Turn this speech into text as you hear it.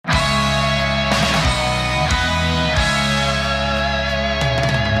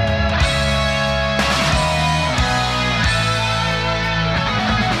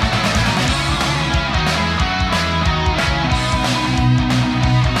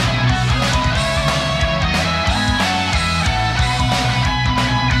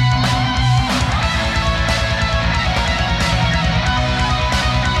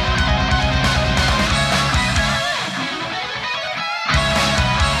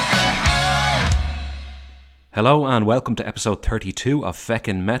Hello and welcome to episode 32 of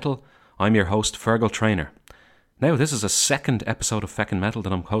Feckin Metal. I'm your host, Fergal Trainer. Now, this is a second episode of Feckin Metal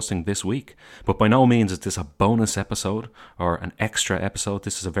that I'm hosting this week, but by no means is this a bonus episode or an extra episode.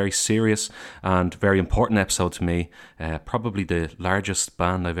 This is a very serious and very important episode to me. Probably the largest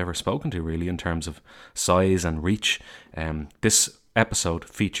band I've ever spoken to, really, in terms of size and reach. This episode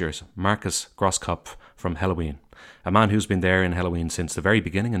features Markus Großkopf from Helloween, a man who's been there in Helloween since the very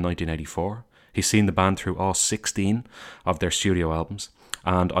beginning in 1984. He's seen the band through all 16 of their studio albums,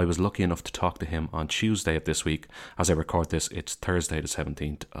 and I was lucky enough to talk to him on Tuesday of this week. As I record this, it's Thursday the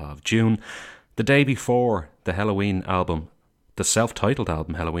 17th of June, the day before the Helloween album, the self-titled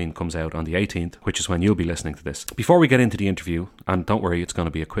album Helloween, comes out on the 18th, which is when you'll be listening to this. Before we get into the interview, and don't worry, it's going to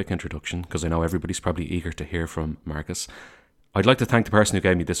be a quick introduction, because I know everybody's probably eager to hear from Markus, I'd like to thank the person who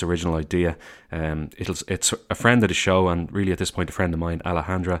gave me this original idea. It's a friend of the show, and really at this point a friend of mine,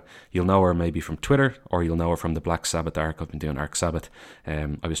 Alejandra. You'll know her maybe from Twitter, or you'll know her from the Black Sabbath arc. I've been doing Arc Sabbath.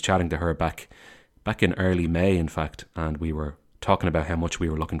 I was chatting to her back in early May, in fact, and we were talking about how much we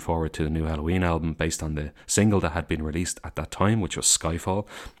were looking forward to the new Helloween album based on the single that had been released at that time, which was Skyfall,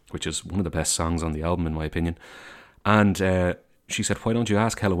 which is one of the best songs on the album in my opinion. And she said, "Why don't you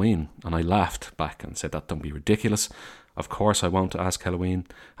ask Helloween?" And I laughed back and said, "That don't be ridiculous. Of course I won't ask Helloween."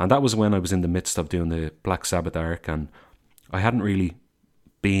 And that was when I was in the midst of doing the Black Sabbath arc, and I hadn't really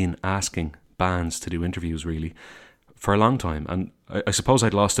been asking bands to do interviews really for a long time. And I suppose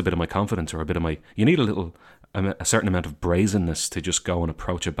I'd lost a bit of my confidence, or a bit of my... You need a certain amount of brazenness to just go and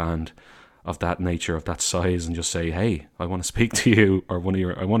approach a band of that nature, of that size, and just say, "Hey, I want to speak to you," or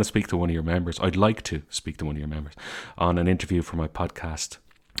I want to speak to one of your members. I'd like to speak to one of your members on an interview for my podcast.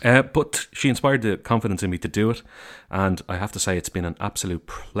 But she inspired the confidence in me to do it, and I have to say it's been an absolute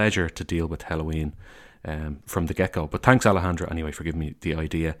pleasure to deal with Helloween from the get-go. But thanks, Alejandra, anyway, for giving me the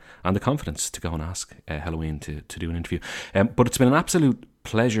idea and the confidence to go and ask Helloween to do an interview. But it's been an absolute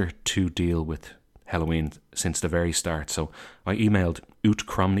pleasure to deal with Helloween since the very start. So I emailed Ut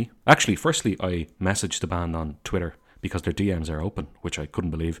Cromney. Actually, firstly, I messaged the band on Twitter, because their DMs are open, which I couldn't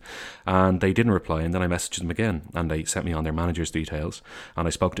believe. And they didn't reply, and then I messaged them again, and they sent me on their manager's details. And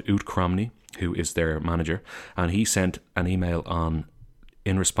I spoke to Ut Cromney, who is their manager, and he sent an email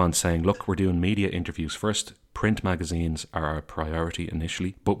in response saying, "Look, we're doing media interviews first. Print magazines are our priority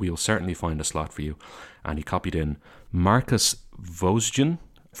initially, but we'll certainly find a slot for you." And he copied in Markus Großkopf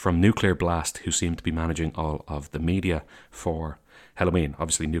from Nuclear Blast, who seemed to be managing all of the media for Helloween,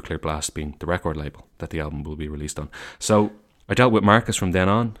 obviously Nuclear Blast being the record label that the album will be released on. So I dealt with Markus from then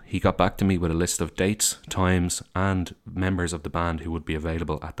on. He got back to me with a list of dates, times, and members of the band who would be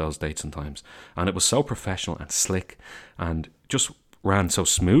available at those dates and times. And it was so professional and slick, and just ran so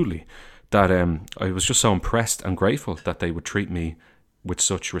smoothly, that I was just so impressed and grateful that they would treat me with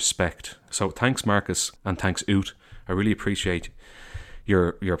such respect. So thanks, Markus, and thanks, Ut. I really appreciate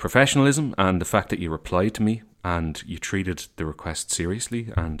your professionalism and the fact that you replied to me, and you treated the request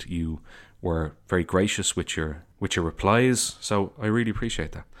seriously, and you were very gracious with your replies. So I really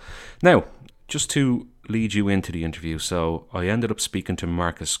appreciate that. Now, just to lead you into the interview, so I ended up speaking to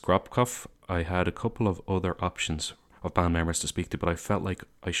Markus Großkopf. I had a couple of other options of band members to speak to, but I felt like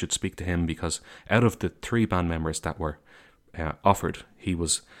I should speak to him because out of the 3 band members that were offered, he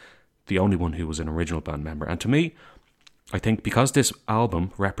was the only one who was an original band member. And to me, I think because this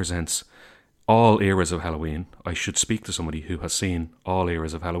album represents all eras of Helloween, I should speak to somebody who has seen all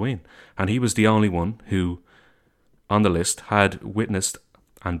eras of Helloween. And he was the only one who, on the list, had witnessed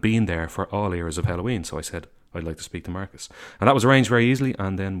and been there for all eras of Helloween. So I said, I'd like to speak to Markus. And that was arranged very easily,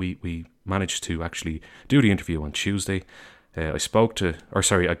 and then we managed to actually do the interview on Tuesday. I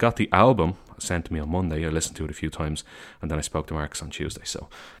got the album sent to me on Monday. I listened to it a few times, and then I spoke to Markus on Tuesday. So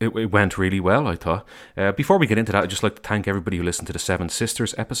it went really well, I thought. Before we get into that, I'd just like to thank everybody who listened to the Seven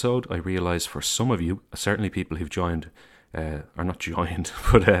Sisters episode. I realise for some of you, certainly people who've joined, or not joined,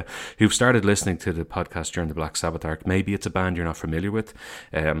 but who've started listening to the podcast during the Black Sabbath arc, maybe it's a band you're not familiar with,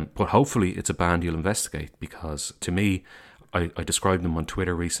 but hopefully it's a band you'll investigate, because to me, I described them on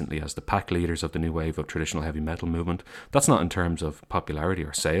Twitter recently as the pack leaders of the new wave of traditional heavy metal movement. That's not in terms of popularity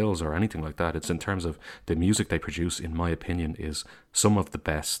or sales or anything like that. It's in terms of the music they produce, in my opinion, is some of the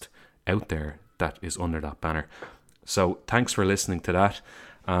best out there that is under that banner. So thanks for listening to that.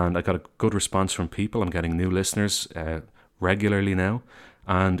 And I got a good response from people. I'm getting new listeners regularly now.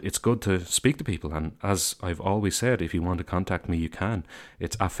 And it's good to speak to people. And as I've always said, if you want to contact me, you can.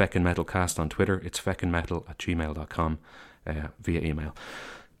 It's at Feckin Metalcast on Twitter. It's feckinmetal@gmail.com. Via email.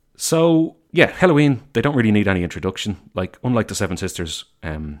 So yeah, Helloween, they don't really need any introduction. Like, unlike the Seven Sisters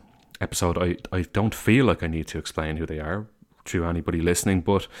episode, I don't feel like I need to explain who they are to anybody listening,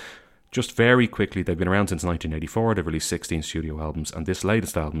 but Just very quickly, they've been around since 1984. They've released 16 studio albums, and this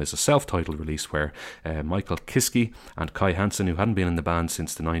latest album is a self-titled release where Michael Kiske and Kai Hansen, who hadn't been in the band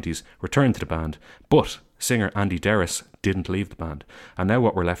since the 90s, returned to the band, but singer Andy Derris didn't leave the band. And now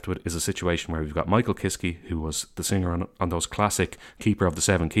what we're left with is a situation where we've got Michael Kiske, who was the singer on those classic Keeper of the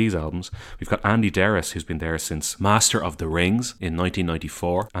Seven Keys albums. We've got Andy Derris, who's been there since Master of the Rings in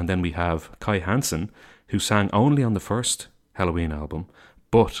 1994. And then we have Kai Hansen, who sang only on the first Helloween album,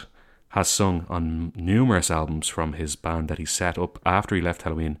 but has sung on numerous albums from his band that he set up after he left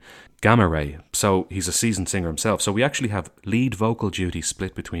Helloween, Gamma Ray. So he's a seasoned singer himself. So we actually have lead vocal duty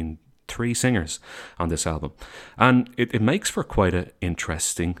split between 3 singers on this album. And it makes for quite an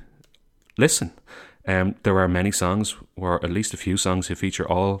interesting listen. There are many songs, or at least a few songs, who feature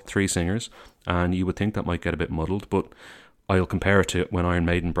all 3 singers, and you would think that might get a bit muddled, but I'll compare it to when Iron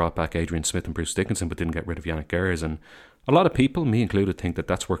Maiden brought back Adrian Smith and Bruce Dickinson but didn't get rid of Yannick Gers, and a lot of people, me included, think that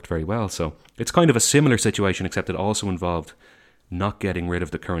that's worked very well. So it's kind of a similar situation, except it also involved not getting rid of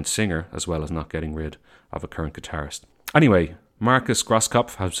the current singer as well as not getting rid of a current guitarist. Anyway, Markus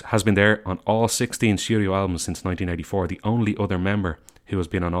Großkopf has been there on all 16 studio albums since 1984. The only other member who has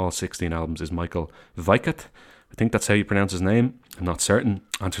been on all 16 albums is Michael Weikert. I think that's how you pronounce his name. I'm not certain.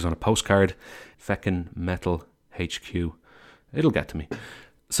 Answers on a postcard. Feckin Metal HQ. It'll get to me.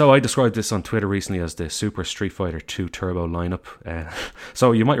 So I described this on Twitter recently as the Super Street Fighter 2 Turbo lineup.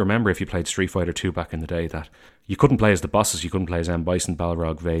 So you might remember, if you played Street Fighter 2 back in the day, that you couldn't play as the bosses. You couldn't play as M. Bison,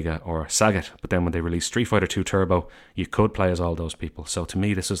 Balrog, Vega or Sagat. But then when they released Street Fighter 2 Turbo, you could play as all those people. So to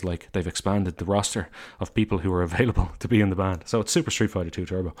me, this is like they've expanded the roster of people who are available to be in the band. So it's Super Street Fighter 2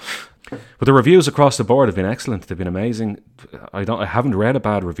 Turbo. But the reviews across the board have been excellent. They've been amazing. I haven't read a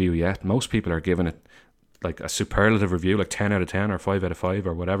bad review yet. Most people are giving it like a superlative review, like 10 out of 10 or 5 out of 5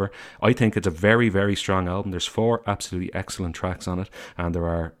 or whatever. I think it's a very, very strong album. There's 4 absolutely excellent tracks on it, and there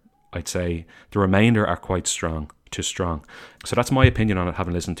are, I'd say, the remainder are quite strong. So that's my opinion on it,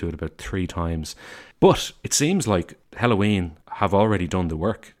 having listened to it about 3 times. But it seems like Helloween have already done the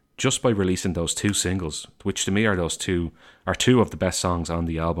work just by releasing those 2 singles, which to me are two of the best songs on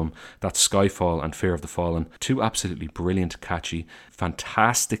the album. That's Skyfall and Fear of the Fallen. 2 absolutely brilliant, catchy,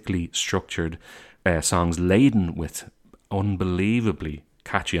 fantastically structured songs laden with unbelievably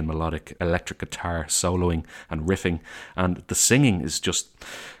catchy and melodic electric guitar soloing and riffing, and the singing is just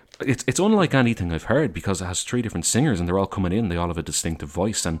it's unlike anything I've heard, because it has 3 different singers and they're all coming in. They all have a distinctive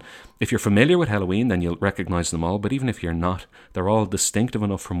voice, and if you're familiar with Helloween, then you'll recognise them all, but even if you're not, they're all distinctive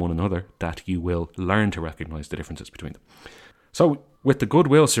enough from one another that you will learn to recognise the differences between them. So with the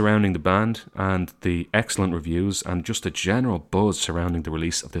goodwill surrounding the band and the excellent reviews and just a general buzz surrounding the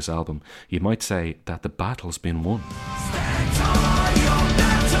release of this album, you might say that the battle's been won. Stand tall, your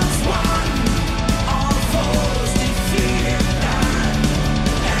battle's won. All foes defeated none.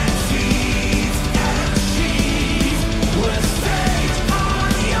 And feet and sheath with fate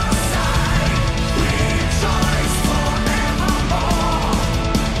on your side. Rejoice forevermore.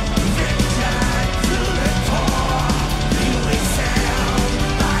 Victor to the core. You excel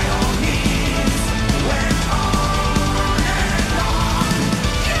by all means. Went on and on.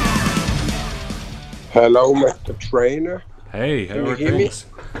 Hello, Mr. Trainer. Hey, how are hear me? things?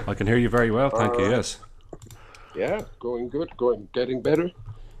 I can hear you very well, thank you, yes. Yeah, going good, getting better.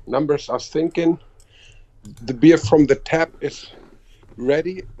 Numbers are thinking. The beer from the tap is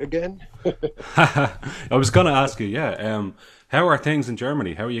ready again. I was going to ask you, how are things in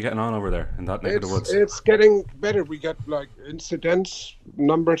Germany? How are you getting on over there in that neck of the woods? It's getting better. We got like incidence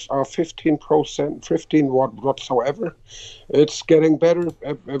numbers are 15%, 15 whatsoever. It's getting better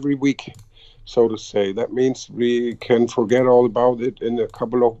every week, so to say. That means we can forget all about it in a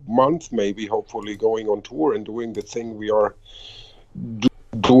couple of months, maybe, hopefully going on tour and doing the thing we are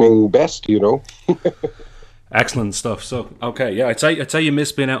doing best, you know. Excellent stuff. So, okay, yeah, I'd say you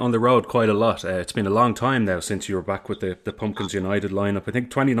miss being out on the road quite a lot. It's been a long time now since you were back with the Pumpkins United lineup. I think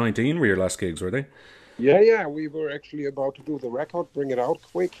 2019 were your last gigs, were they? Yeah, we were actually about to do the record, bring it out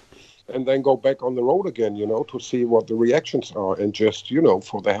quick, and then go back on the road again, you know, to see what the reactions are. And just, you know,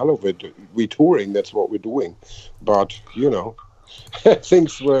 for the hell of it, we touring, that's what we're doing. But, you know,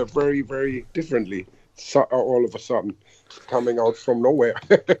 things were very, very differently all of a sudden, coming out from nowhere.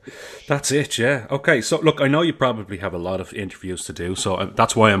 That's it, yeah. Okay, so look, I know you probably have a lot of interviews to do, so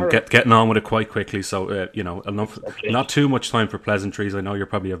that's why I'm getting on with it quite quickly. So, you know, enough, not too much time for pleasantries. I know you're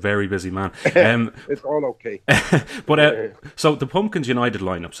probably a very busy man. It's all okay. But so the Pumpkins United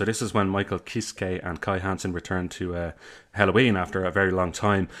lineup. So this is when Michael Kiske and Kai Hansen returned to Helloween after a very long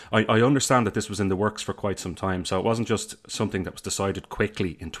time. I understand that this was in the works for quite some time, so it wasn't just something that was decided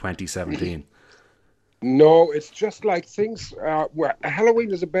quickly in 2017. No, it's just like things. Where Halloween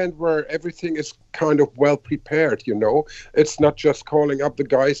is a band where everything is kind of well prepared. It's not just calling up the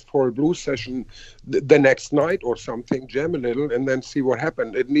guys for a blues session the next night or something, jam a little, and then see what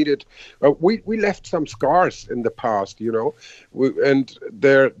happened. It needed. We left some scars in the past, and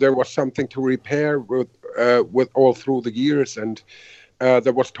there was something to repair with all through the years, and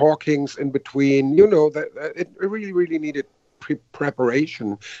there was talkings in between. That it really really needed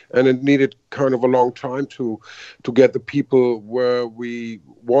preparation, and it needed kind of a long time to get the people where we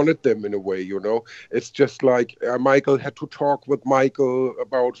wanted them in a way. It's just like Michael had to talk with Michael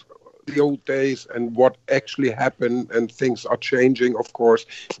about the old days and what actually happened, and things are changing, of course.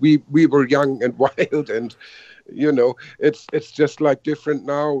 We were young and wild, and it's just like different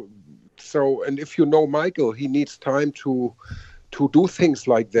now. So, and if Michael, he needs time to do things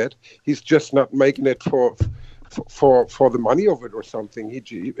like that. He's just not making it for the money of it or something.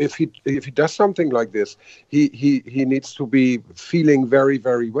 If he does something like this, he needs to be feeling very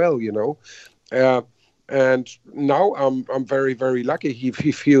very well. And now I'm very very lucky.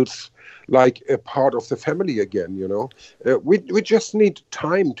 He feels like a part of the family again. We just need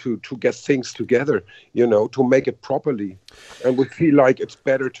time to get things together. To make it properly, and we feel like it's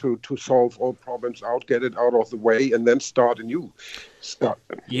better to solve all problems out, get it out of the way, and then start anew.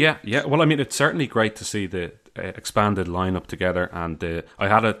 Yeah. Well, I mean, it's certainly great to see the expanded lineup together, and I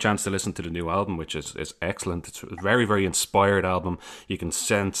had a chance to listen to the new album, which is excellent. It's a very very inspired album. You can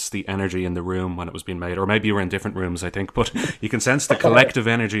sense the energy in the room when it was being made, or maybe you were in different rooms, I think, but you can sense the collective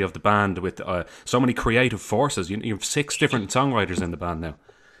energy of the band with so many creative forces. You have 6 different songwriters in the band now.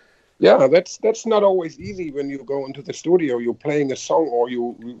 Yeah, that's not always easy when you go into the studio. You're playing a song or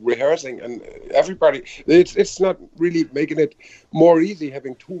you rehearsing, and everybody. It's not really making it more easy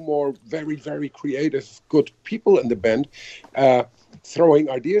having 2 more very very creative, good people in the band, throwing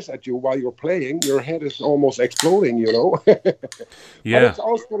ideas at you while you're playing. Your head is almost exploding, Yeah. But it's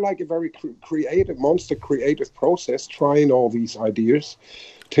also like a very creative process, trying all these ideas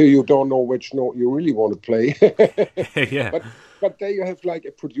till you don't know which note you really want to play. Yeah. But there you have like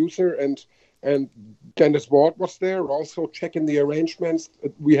a producer, and Dennis Ward was there also checking the arrangements.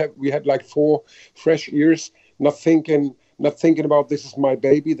 We had like 4 fresh ears, not thinking about this is my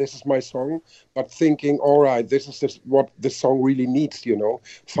baby, this is my song, but thinking, all right, this is what the song really needs.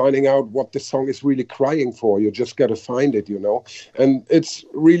 Finding out what the song is really crying for. You just got to find it. And it's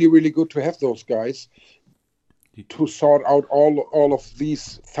really really good to have those guys to sort out all of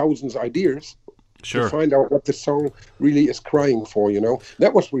these thousands ideas. Sure. To find out what the song really is crying for,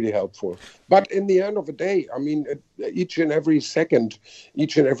 that was really helpful. But in the end of the day, I mean, each and every second,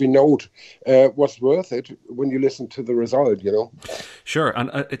 each and every note was worth it when you listen to the result. Sure, and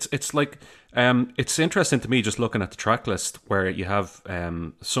it's like it's interesting to me just looking at the track list where you have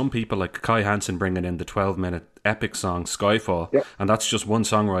some people like Kai Hansen bringing in the 12-minute epic song Skyfall, Yep. and that's just one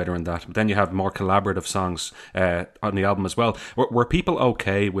songwriter in that. But then you have more collaborative songs on the album as well. Were people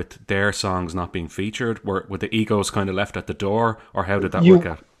okay with their songs not being featured? Were the egos kind of left at the door, or how did that work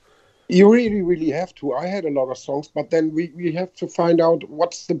out? You really, really have to. I had a lot of songs, but then we have to find out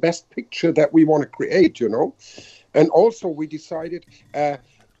what's the best picture that we want to create, And also we decided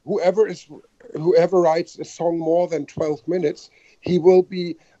whoever writes a song more than 12 minutes, he will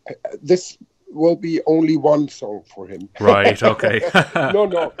be this will be only one song for him. Right, okay.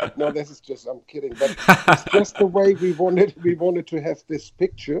 No, this is just, I'm kidding, but it's just the way we wanted to have this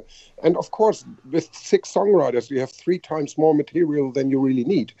picture. And of course, with 6 songwriters, you have 3 times more material than you really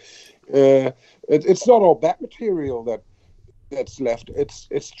need. It's not all bad material that's left.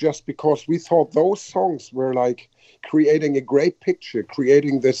 It's just because we thought those songs were like creating a great picture,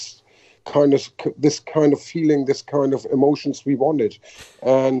 creating this kind of feeling, this kind of emotions we wanted.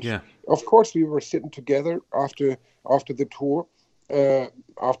 And Yeah. of course, we were sitting together after the tour.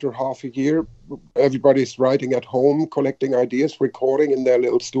 After half a year, everybody's writing at home, collecting ideas, recording in their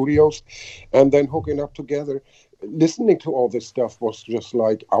little studios, and then hooking up together. Listening to all this stuff was just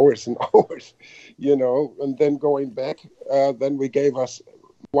like hours and hours, and then going back, then we gave us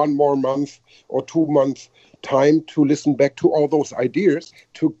 1 more month or 2 months time to listen back to all those ideas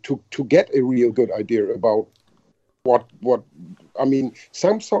to get a real good idea about what I mean.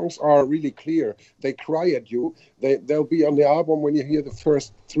 Some songs are really clear. They cry at you. They'll be on the album when you hear the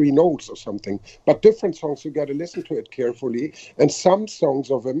first 3 notes or something. But different songs, you got to listen to it carefully. And some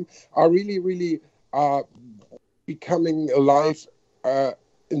songs of them are really, really becoming alive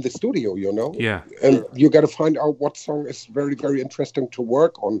in the studio, Yeah. And you got to find out what song is very, very interesting to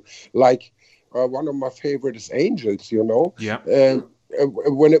work on. Like one of my favorite is Angels, Yeah.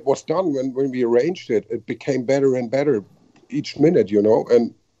 When it was done, when we arranged it, it became better and better each minute,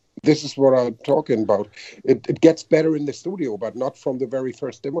 and This is what I'm talking about. It gets better in the studio, but not from the very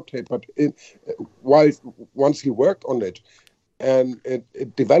first demo tape. But while once you work on it and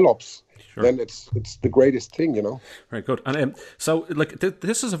it develops, Sure. then it's the greatest thing, you know. Very good. And so, like,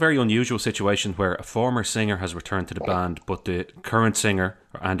 this is a very unusual situation where a former singer has returned to the band, but the current singer,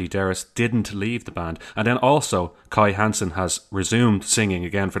 Andy Derris, didn't leave the band. And then also, Kai Hansen has resumed singing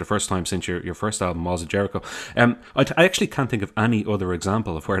again for the first time since your first album, Walls of Jericho. I actually can't think of any other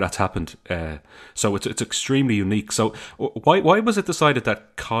example of where that's happened. So it's extremely unique. So why was it decided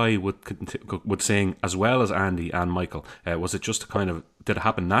that Kai would sing as well as Andy and Michael? Was it just kind of, did it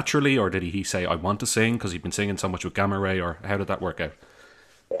happen naturally, or did he say, I want to sing because he'd been singing so much with Gamma Ray, or how did that work out?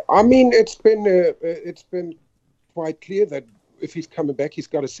 I mean, it's been quite clear that if he's coming back, he's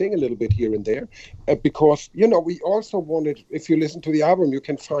got to sing a little bit here and there, because, you know, we also wanted, if you listen to the album, you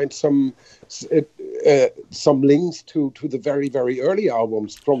can find some links to the very, very early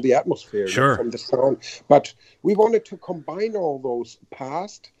albums from the atmosphere, Sure, from the sound. But we wanted to combine all those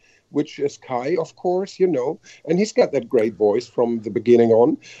past, which is Kai, of course, you know, and he's got that great voice from the beginning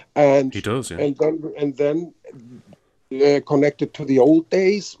on, and he does, yeah. and then connected to the old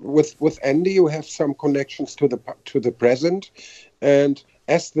days with Andy. You have some connections to the present, and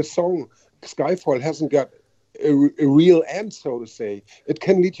as the song Skyfall hasn't got a real end, so to say, it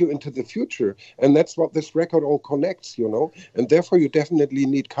can lead you into the future, and that's what this record all connects, you know. And therefore, you definitely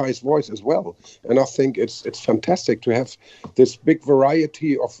need Kai's voice as well. And I think it's fantastic to have this big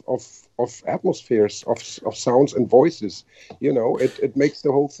variety of atmospheres, of sounds and voices. You know, it makes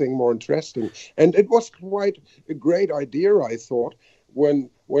the whole thing more interesting. And it was quite a great idea, I thought,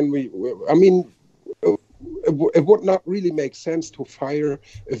 when we. I mean, it would not really make sense to fire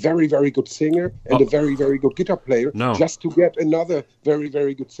a very, very good singer and a very, very good guitar player just to get another very,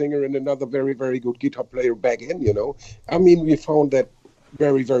 very good singer and another very, very good guitar player back in, you know. I mean, we found that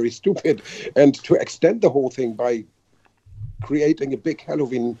very, very stupid. And to extend the whole thing by creating a big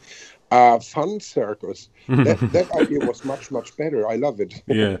Helloween fun circus, that idea was much, much better. I love it.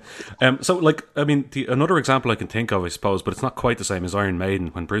 Yeah. So, like, I mean, another example I can think of, I suppose, but it's not quite the same as Iron Maiden,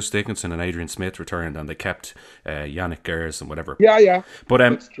 when Bruce Dickinson and Adrian Smith returned and they kept Yannick Gers and whatever. Yeah. But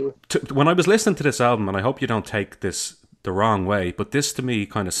that's true. When I was listening to this album, and I hope you don't take this the wrong way, but this to me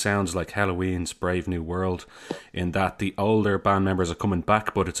kind of sounds like Helloween's Brave New World, in that the older band members are coming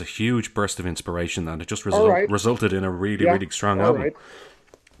back, but it's a huge burst of inspiration, and it just resulted in a really, really strong album.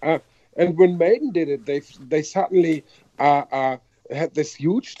 Right. And when Maiden did it, they suddenly had this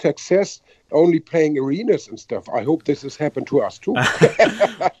huge success, only playing arenas and stuff. I hope this has happened to us too.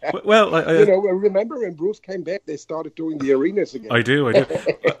 Well, you know, remember when Bruce came back, they started doing the arenas again. I do.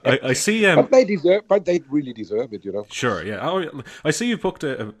 I see. But they really deserve it, you know. Sure, yeah. I see you've booked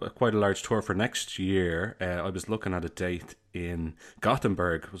quite a large tour for next year. I was looking at a date in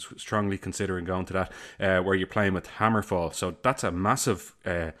Gothenburg. Was strongly considering going to that, where you're playing with Hammerfall. So that's a massive.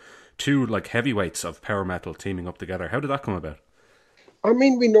 Two like heavyweights of power metal teaming up together. How did that come about? I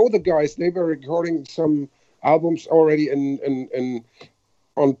mean, we know the guys. They were recording some albums already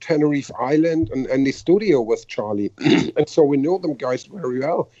on Tenerife Island and the studio with Charlie, and so we know them guys very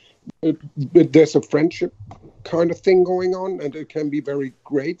well. But there's a friendship kind of thing going on, and it can be very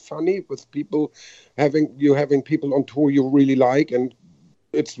great, funny with people having people on tour you really like, and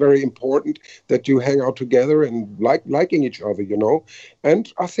it's very important that you hang out together and liking each other, you know. And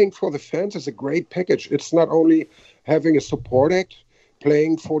I think for the fans, it's a great package. It's not only having a support act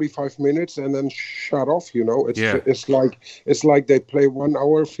playing 45 minutes and then shut off, you know. It's like they play 1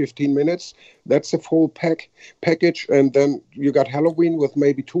 hour, 15 minutes. That's a full package. And then you got Helloween with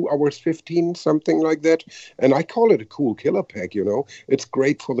maybe 2 hours, 15, something like that. And I call it a cool killer pack, you know. It's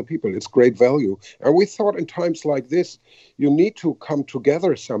great for the people. It's great value. And we thought in times like this, you need to come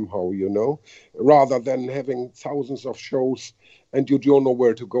together somehow, you know, rather than having thousands of shows and you don't know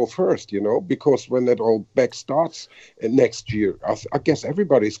where to go first, you know, because when that all back starts next year, I guess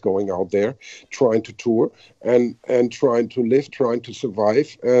everybody's going out there trying to tour and trying to live, trying to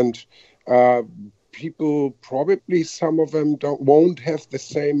survive. And people probably, some of them won't have the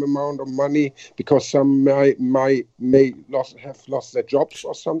same amount of money because some may have lost their jobs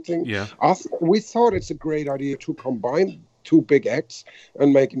or something. Yeah. We thought it's a great idea to combine two big acts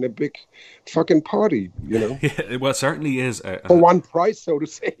and making a big fucking party, you know. Yeah, well, it certainly is for one price, so to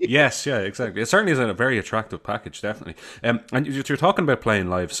say. Yes, yeah, exactly. It certainly is a very attractive package, definitely. And you're talking about playing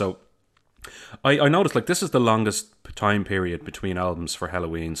live, so I noticed, like, this is the longest time period between albums for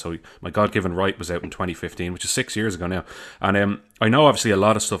Helloween. So My God-Given Right was out in 2015, which is 6 years ago now. And I know obviously a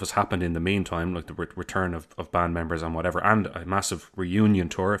lot of stuff has happened in the meantime, like the return of band members and whatever, and a massive reunion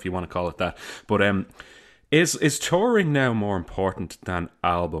tour, if you want to call it that. But Is touring now more important than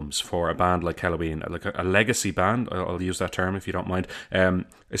albums for a band like Helloween, like a legacy band? I'll use that term if you don't mind.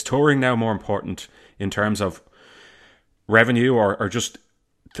 Is touring now more important in terms of revenue, or just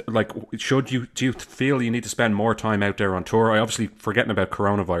like, do you feel you need to spend more time out there on tour? I obviously forgetting about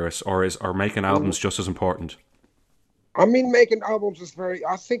coronavirus, or making albums just as important? I mean, making albums is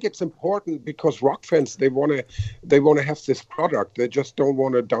I think it's important because rock fans, they want to have this product. They just don't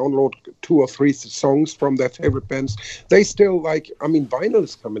want to download 2 or 3 songs from their favorite bands. They still like, I mean, vinyl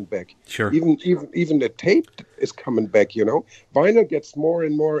is coming back. Sure. Even the tape is coming back, Vinyl gets more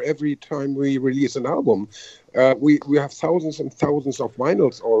and more every time we release an album. We have thousands and thousands of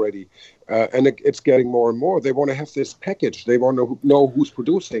vinyls already, and it's getting more and more. They want to have this package. They want to know who's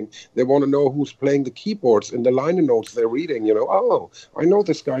producing. They want to know who's playing the keyboards in the liner notes they're reading. Oh, I know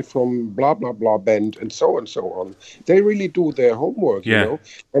this guy from blah blah blah band, and so on. They really do their homework,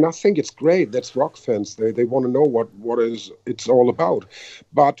 and I think it's great. That's rock fans. They want to know what it's all about,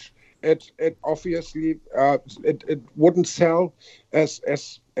 but it obviously it wouldn't sell as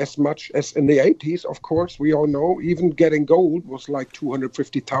much as in the 80s. Of course, we all know even getting gold was like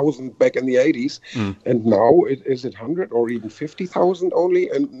 250,000 back in the 80s, and now is it 100 or even 50,000 only,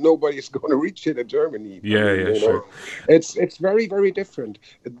 and nobody's going to reach it in Germany. Sure. It's very, very different.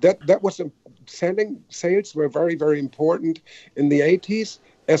 That was sales were very, very important in the 80s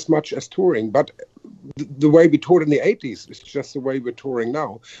as much as touring, but the way we toured in the 80s is just the way we're touring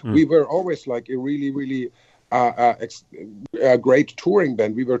now. We were always like a really, really a great touring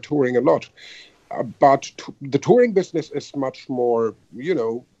band. We were touring a lot. But the touring business is much more, we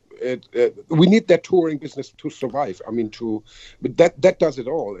need that touring business to survive. I mean, but that does it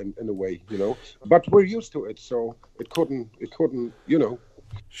all in a way, But we're used to it, so it couldn't,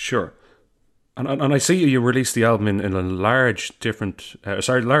 Sure. And I see you released the album in a large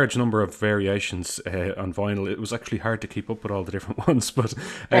number of variations on vinyl. It was actually hard to keep up with all the different ones, but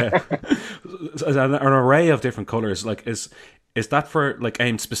an array of different colors. Like, is that for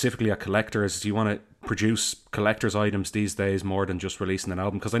aimed specifically at collectors? Do you want to produce collector's items these days more than just releasing an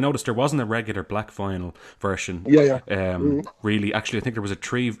album? Because I noticed there wasn't a regular black vinyl version. Really, actually, I think there was a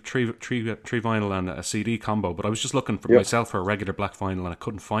tree vinyl and a CD combo. But I was just looking for myself for a regular black vinyl and I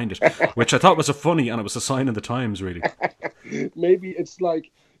couldn't find it, which I thought was funny, and it was a sign of the times, really. Maybe it's like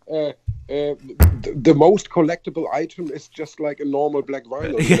the most collectible item is just like a normal black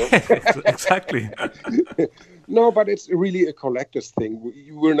vinyl. Yeah, exactly. No, but it's really a collector's thing.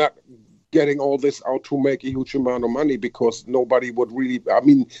 We're not getting all this out to make a huge amount of money because nobody would really. I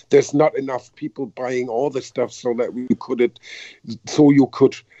mean, there's not enough people buying all this stuff so that you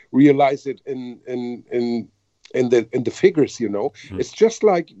could realize it in the figures, It's just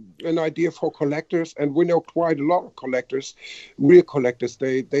like an idea for collectors, and we know quite a lot of collectors, real collectors.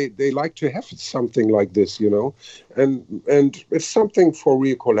 They like to have something like this, and it's something for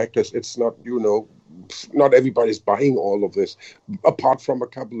real collectors. It's not, not everybody's buying all of this, apart from a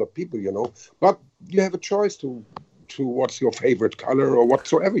couple of people, But you have a choice to what's your favorite color or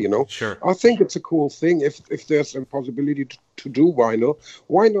whatsoever, Sure. I think it's a cool thing if there's a possibility to do vinyl.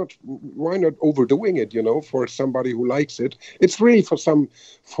 Why not overdoing it, for somebody who likes it? It's really for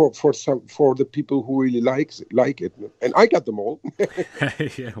the people who really like it. And I got them all.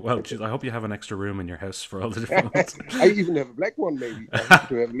 Yeah, well, geez, I hope you have an extra room in your house for all the different ones. I even have a black one, maybe. I have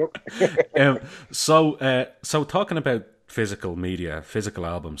to have a look. So talking about physical media, physical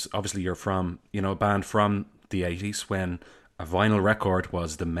albums, obviously you're from, a band from the 80s when a vinyl record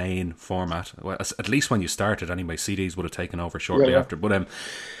was the main format. Well, at least when you started anyway. CDs would have taken over shortly after. But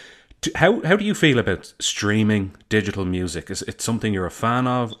how do you feel about streaming digital music? Is it something you're a fan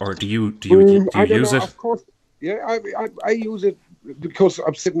of, or do you use it? Of course, yeah, I use it because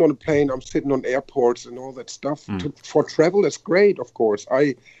I'm sitting on a plane, I'm sitting on airports and all that stuff. For travel, it's great. Of course,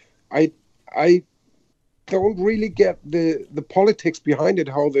 I don't really get the politics behind it,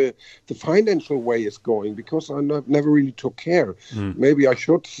 how the financial way is going, because I never really took care. Maybe I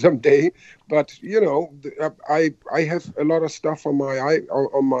should someday, but I have a lot of stuff on my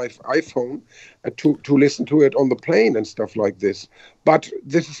iPhone to listen to it on the plane and stuff like this. But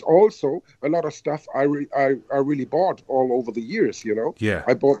this is also a lot of stuff I really bought all over the years. Yeah.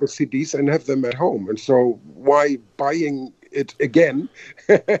 I bought the CDs and have them at home, and so why buying it again?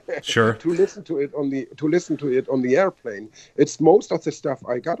 Sure. to listen to it on the airplane. It's most of the stuff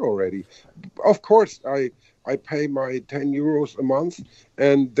I got already. Of course, I pay my 10 euros a month,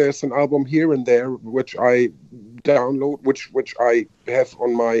 and there's an album here and there which I download, which I have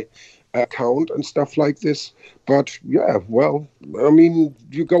on my account and stuff like this. But yeah, well, I mean,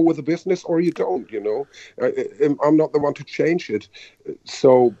 you go with the business or you don't. I'm not the one to change it.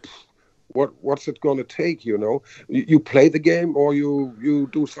 So what's it going to take? You play the game, or you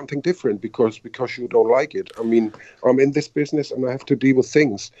do something different because you don't like it. I mean, I'm in this business and I have to deal with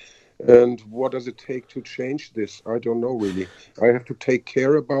things. And what does it take to change this? I don't know really. I have to take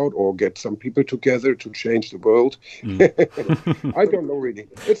care about, or get some people together to change the world. I don't know really.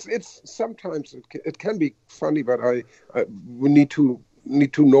 It's sometimes it can be funny, but we need to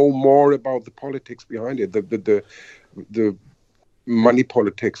know more about the politics behind it, the money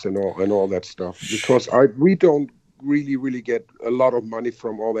politics and all that stuff, because we don't really get a lot of money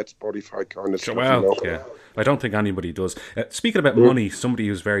from all that Spotify kind of stuff. Well, yeah, I don't think anybody does. Speaking about money, somebody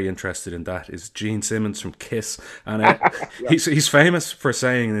who's very interested in that is Gene Simmons from Kiss, and he's famous for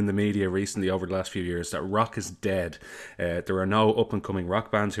saying in the media recently over the last few years that rock is dead. There are no up and coming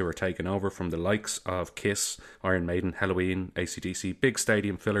rock bands who are taken over from the likes of Kiss, Iron Maiden, Helloween, AC/DC, big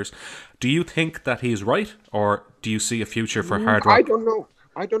stadium fillers. Do you think that he's right, or do you see a future for hard rock?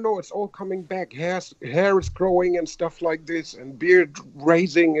 I don't know. It's all coming back. Hair is growing and stuff like this, and beard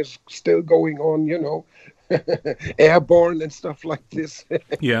raising is still going on. Airborne and stuff like this.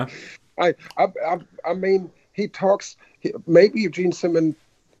 Yeah. I mean, he talks. Maybe Gene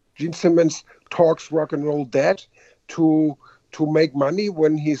Simmons talks rock and roll dead to make money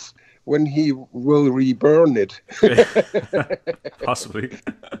when he will reburn it. Possibly.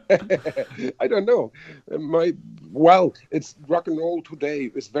 I don't know. It's rock and roll today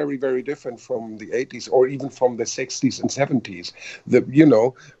is very, very different from the 80s or even from the 60s and 70s.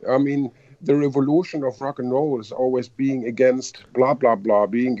 I mean, the revolution of rock and roll is always being against blah, blah, blah,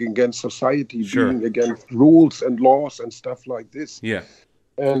 being against society, being against rules and laws and stuff like this. Yeah.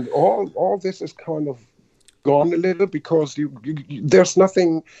 And all this is kind of gone a little, because there's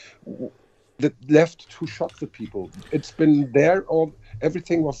nothing that left to shock the people. It's been there,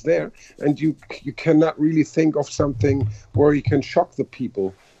 everything was there, and you cannot really think of something where you can shock the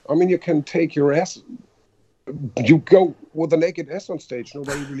people. I mean, you can take your ass. You go with a naked ass on stage.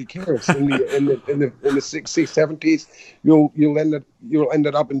 Nobody really cares. In the 60s, 70s, you'll end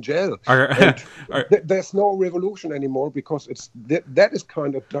up in jail. There's no revolution anymore, because that is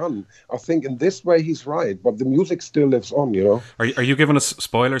kind of done. I think in this way he's right, but the music still lives on. Are you giving us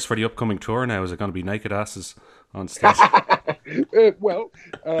spoilers for the upcoming tour now? Is it going to be naked asses on stage? What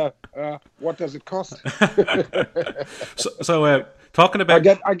does it cost? so talking about,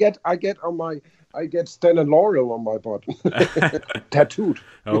 I get Stan and Laurel on my body, tattooed.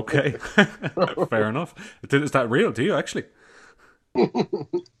 Okay, fair enough. Is that real? Do you actually?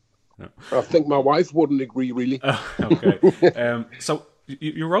 No. I think my wife wouldn't agree, really. Okay. So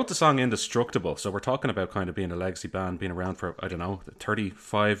you wrote the song Indestructible. So we're talking about kind of being a legacy band, being around for, I don't know,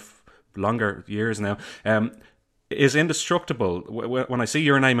 35 longer years now. Is Indestructible, when I see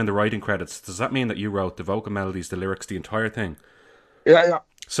your name in the writing credits, does that mean that you wrote the vocal melodies, the lyrics, the entire thing? Yeah.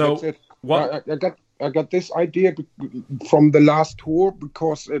 So that's it. What? I got this idea from the last tour,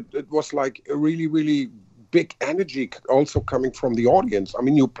 because it was like a really, really big energy also coming from the audience. I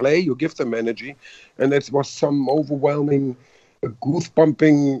mean, you play, you give them energy, and it was some overwhelming,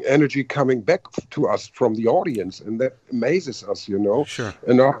 goose-bumping energy coming back to us from the audience, and that amazes us, Sure.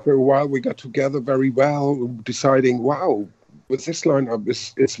 And after a while, we got together very well, deciding, wow, with this lineup,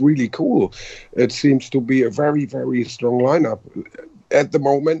 it's really cool. It seems to be a very, very strong lineup at the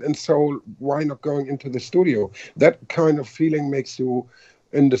moment, and so why not going into the studio? That kind of feeling makes you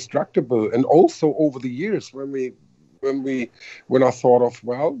indestructible. And also over the years, when I thought of,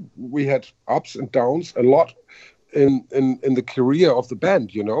 we had ups and downs a lot in the career of the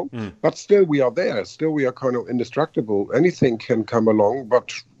band, but still we are there. Still we are kind of indestructible. Anything can come along,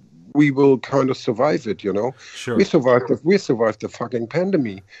 but we will kind of survive it, Sure. We survived the fucking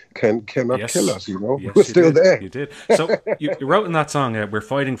pandemic. Cannot kill us, Yes, We're still there. You did. So you wrote in that song, we're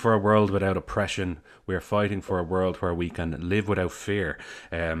fighting for a world without oppression. We're fighting for a world where we can live without fear.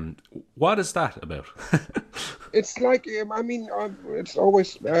 What is that about? It's like, it's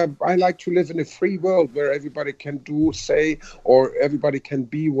always, I like to live in a free world where everybody can do, say, or everybody can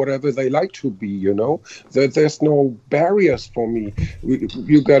be whatever they like to be, There's no barriers for me.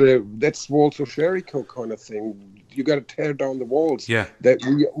 That's Walls of Jericho kind of thing. You got to tear down the walls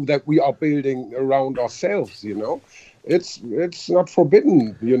that we are building around ourselves, It's not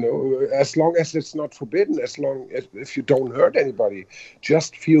forbidden, as long as it's not forbidden, as long as if you don't hurt anybody,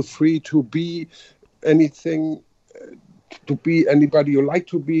 just feel free to be anything, to be anybody you like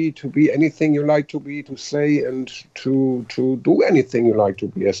to be anything you like to be, to say and to do anything you like to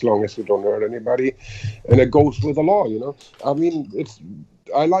be, as long as you don't hurt anybody, and it goes with the law, I mean,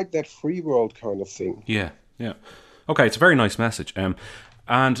 I like that free world kind of thing. Yeah. Okay, it's a very nice message.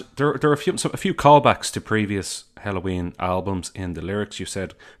 And there are a few callbacks to previous Helloween albums in the lyrics. You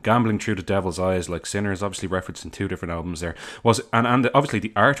said "gambling through the devil's eyes like sinners," obviously referenced in two different albums. There and obviously the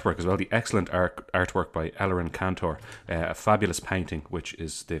artwork as well, the excellent artwork by Ellerin Cantor, a fabulous painting, which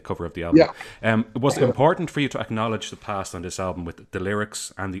is the cover of the album. Yeah. Was it important for you to acknowledge the past on this album with the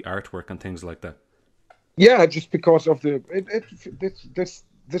lyrics and the artwork and things like that? Yeah, just because of this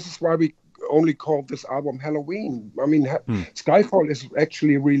is why we only called this album Helloween. I mean, Skyfall is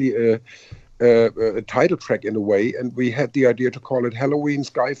actually really a title track in a way, and we had the idea to call it Helloween,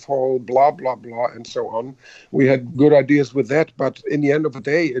 Skyfall, blah blah blah, and so on. We had good ideas with that, but in the end of the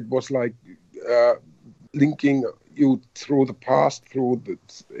day, it was like linking you through the past,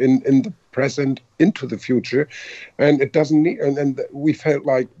 in the present, into the future, and it doesn't need. And we felt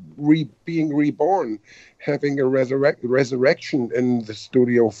like being reborn, having a resurrection in the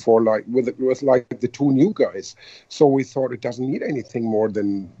studio for with the two new guys. So we thought it doesn't need anything more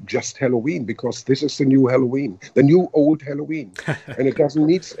than just Helloween, because this is the new Helloween, the new old Helloween, and it doesn't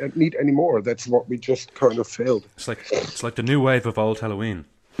need any more. That's what we just kind of felt. It's like the new wave of old Helloween.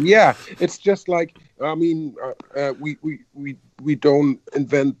 Yeah, it's just like, I mean, we don't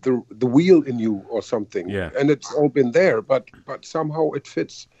invent the wheel in you or something. Yeah. And it's all been there, but somehow it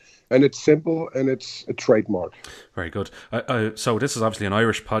fits. And it's simple, and it's a trademark. Very good. So this is obviously an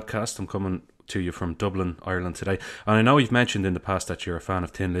Irish podcast. I'm coming to you from Dublin, Ireland today. And I know you've mentioned in the past that you're a fan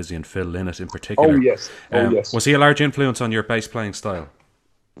of Thin Lizzy and Phil Lynott in particular. Oh, yes. Yes. Was he a large influence on your bass playing style?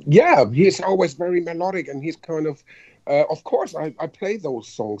 Yeah, he's always very melodic, and he's kind of course, I play those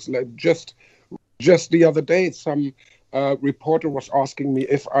songs. Like just the other day, some reporter was asking me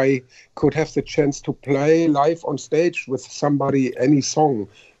if I could have the chance to play live on stage with somebody, any song.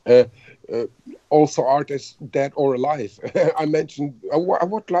 Also artists dead or alive. I mentioned I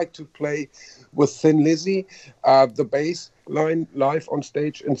would like to play with Thin Lizzy, the bass line live on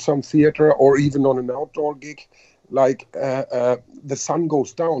stage in some theater or even on an outdoor gig, like The Sun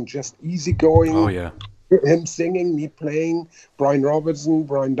Goes Down, just easy going. Oh yeah. Him singing, me playing, Brian Robertson,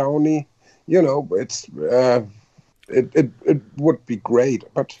 Brian Downey. You know, it's it would be great,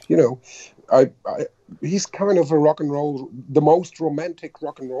 but you know, he's kind of a rock and roll, the most romantic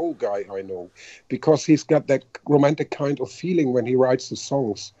rock and roll guy I know, because he's got that romantic kind of feeling when he writes the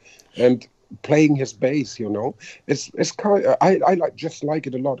songs, and playing his bass. You know, it's kind of, I like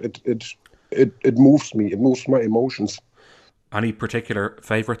it a lot. It moves me. It moves my emotions. Any particular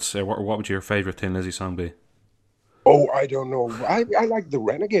favourites? What would your favourite Thin Lizzy song be? Oh, I don't know. I like the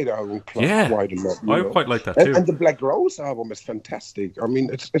Renegade album quite a lot. I quite like that too. And the Black Rose album is fantastic. I mean,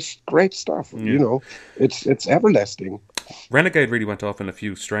 it's great stuff. Yeah. You know, it's everlasting. Renegade really went off in a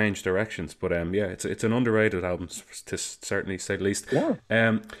few strange directions, but yeah, it's an underrated album, to certainly say the least.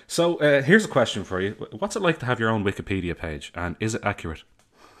 Yeah. So here's a question for you: what's it like to have your own Wikipedia page, and is it accurate?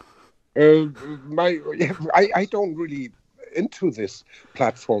 I don't really into this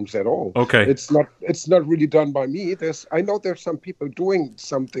platforms at all. Okay, it's not really done by me. I know there's some people doing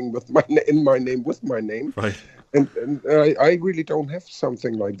something with my name, right? And I really don't have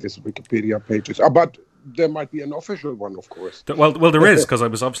something like this Wikipedia pages. But there might be an official one, of course. Well, there is, because I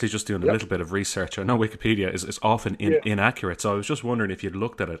was obviously just doing a little bit of research. I know Wikipedia is often inaccurate, so I was just wondering if you'd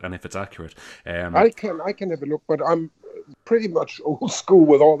looked at it and if it's accurate. I can have a look, but I'm pretty much old school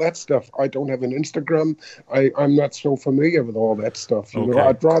with all that stuff. I don't have an Instagram. I'm not so familiar with all that stuff. You know,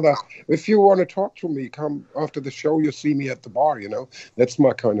 I'd rather, if you want to talk to me, come after the show. You see me at the bar. You know, that's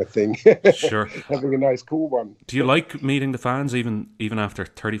my kind of thing. Sure, having a nice, cool one. Do you like meeting the fans even after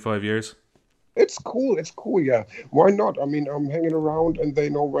 35 years? It's cool. It's cool. Yeah. Why not? I mean, I'm hanging around, and they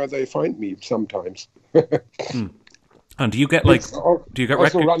know where they find me sometimes. And do you get also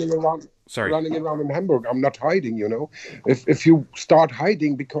running around? Sorry. Running around in Hamburg, I'm not hiding, you know. If you start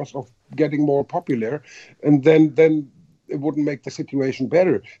hiding because of getting more popular, and then it wouldn't make the situation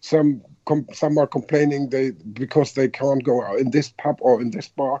better. Some are complaining because they can't go out in this pub or in this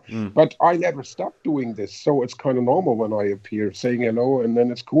bar. But I never stopped doing this, so it's kind of normal when I appear, saying hello, and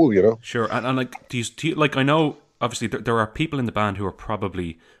then it's cool, you know. Sure, and like, do you like? I know. Obviously, there are people in the band who are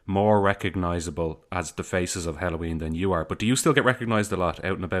probably more recognisable as the faces of Helloween than you are. But do you still get recognised a lot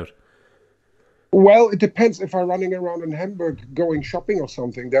out and about? Well, it depends. If I'm running around in Hamburg going shopping or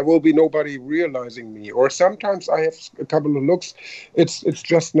something, there will be nobody realizing me. Or sometimes I have a couple of looks. It's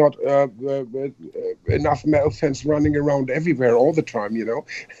just not enough male fans running around everywhere all the time, you know.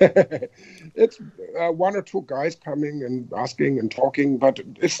 It's one or two guys coming and asking and talking, but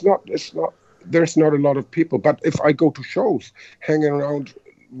it's not. There's not a lot of people. But if I go to shows, hanging around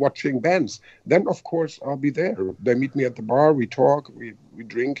watching bands. Then of course I'll be there. They meet me at the bar, we talk, we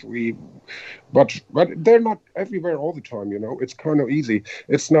drink, but they're not everywhere all the time, you know. It's kind of easy.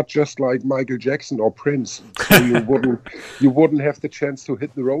 It's not just like Michael Jackson or Prince, so you wouldn't have the chance to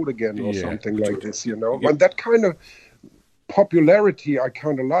hit the road again or something like this, you know. And that kind of popularity I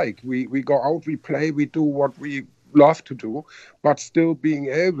kind of like. We go out, we play, we do what we love to do, but still being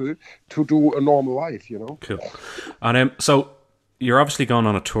able to do a normal life, you know. Cool. And so you're obviously going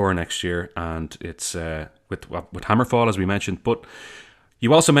on a tour next year, and it's with Hammerfall, as we mentioned, but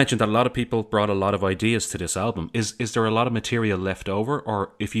you also mentioned that a lot of people brought a lot of ideas to this album. Is there a lot of material left over,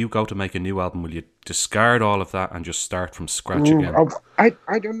 or if you go to make a new album, will you discard all of that and just start from scratch again?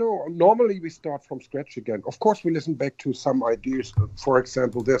 I don't know. Normally we start from scratch again. Of course, we listen back to some ideas. For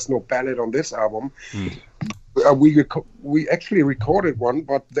example, there's no ballad on this album. We actually recorded one,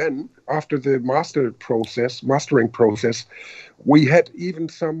 but then after the mastering process, we had even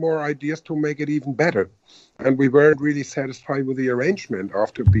some more ideas to make it even better, and we weren't really satisfied with the arrangement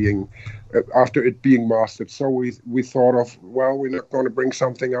after it being mastered. So we thought of, well, we're not going to bring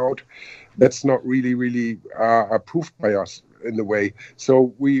something out that's not really approved by us in the way.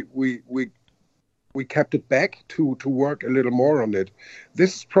 So we kept it back to work a little more on it.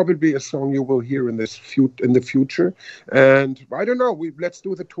 This is probably a song you will hear in the future. And I don't know, let's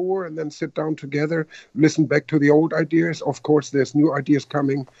do the tour and then sit down together, listen back to the old ideas. Of course, there's new ideas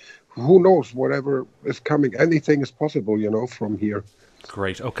coming. Who knows, whatever is coming. Anything is possible, you know, from here.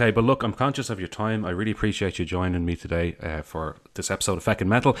 Great. Okay, but look, I'm conscious of your time. I really appreciate you joining me today for this episode of Feckin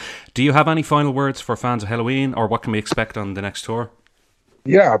Metal. Do you have any final words for fans of Helloween, or what can we expect on the next tour?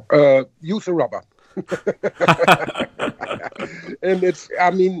 Yeah, use a rubber. And it's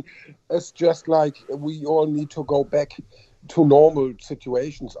just like we all need to go back to normal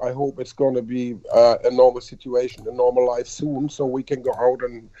situations. I hope it's going to be a normal situation, a normal life soon, so we can go out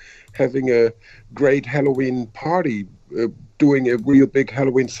and having a great Halloween party, doing a real big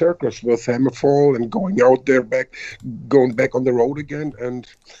Halloween circus with Hammerfall and going out there going back on the road again. And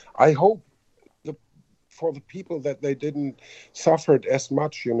I hope for the people that they didn't suffer it as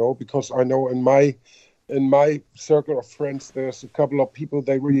much, you know, because I know in my circle of friends, there's a couple of people,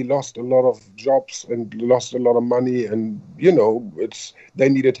 they really lost a lot of jobs and lost a lot of money, and you know, they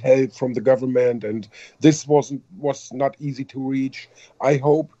needed help from the government, and this was not easy to reach. I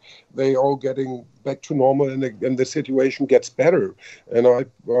hope they all getting back to normal and the situation gets better, and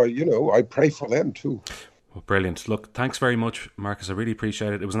I pray for them too. Well, brilliant. Look, thanks very much, Markus. I really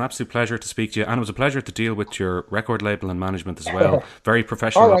appreciate it. It was an absolute pleasure to speak to you, and it was a pleasure to deal with your record label and management as well. Very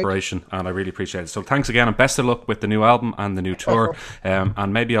professional operation, and I really appreciate it. So thanks again, and best of luck with the new album and the new tour.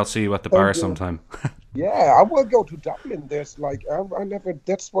 And maybe I'll see you at the bar sometime. Yeah, I will go to Dublin. There's like,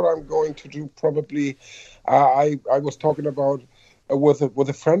 that's what I'm going to do probably. I was talking about with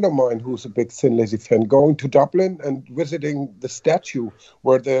a friend of mine who's a big Thin Lizzy fan, going to Dublin and visiting the statue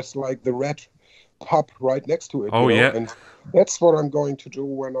where there's like the red pub right next to it. Oh, you know? Yeah, and that's what I'm going to do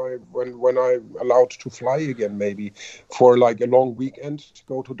when I'm allowed to fly again, maybe for like a long weekend, to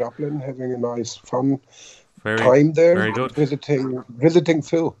go to Dublin, having a nice fun time there. Very good. Visiting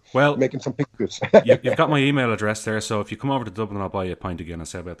Phil. Well, making some pictures. You've got my email address there, so if you come over to Dublin, I'll buy you a pint again. I'll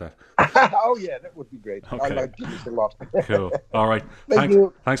say about that. Oh yeah, that would be great. Okay. I like Guinness a lot. Cool. All right. Thank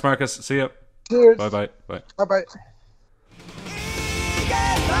you. Thanks, Markus. See you. Cheers. Bye. Bye. Bye.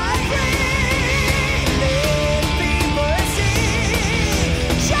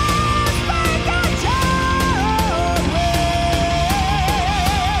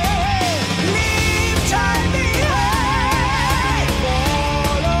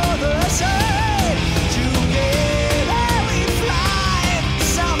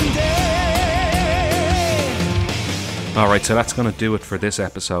 Alright, so that's going to do it for this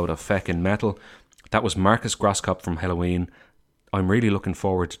episode of Feckin Metal. That was Markus Großkopf from Helloween. I'm really looking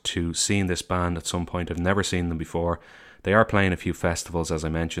forward to seeing this band at some point. I've never seen them before. They are playing a few festivals, as I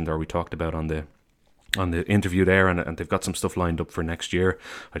mentioned, or we talked about on the interview there, and they've got some stuff lined up for next year.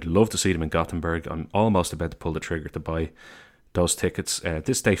 I'd love to see them in Gothenburg. I'm almost about to pull the trigger to buy those tickets.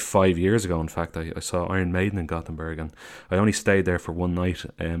 This day 5 years ago, in fact, I saw Iron Maiden in Gothenburg, and I only stayed there for one night.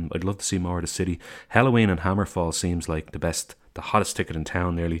 I'd love to see more of the city. Helloween and Hammerfall seems like the hottest ticket in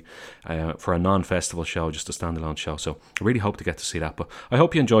town nearly, for a non-festival show, just a standalone show. So I really hope to get to see that. But I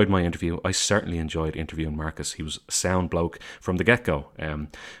hope you enjoyed my interview. I certainly enjoyed interviewing Markus. He was a sound bloke from the get-go.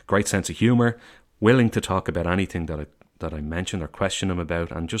 Great sense of humour, willing to talk about anything that I mentioned or question him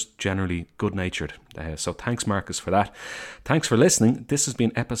about, and just generally good-natured. So thanks, Markus, for that. Thanks for listening. This has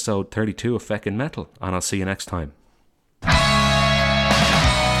been episode 32 of Feckin Metal, and I'll see you next time.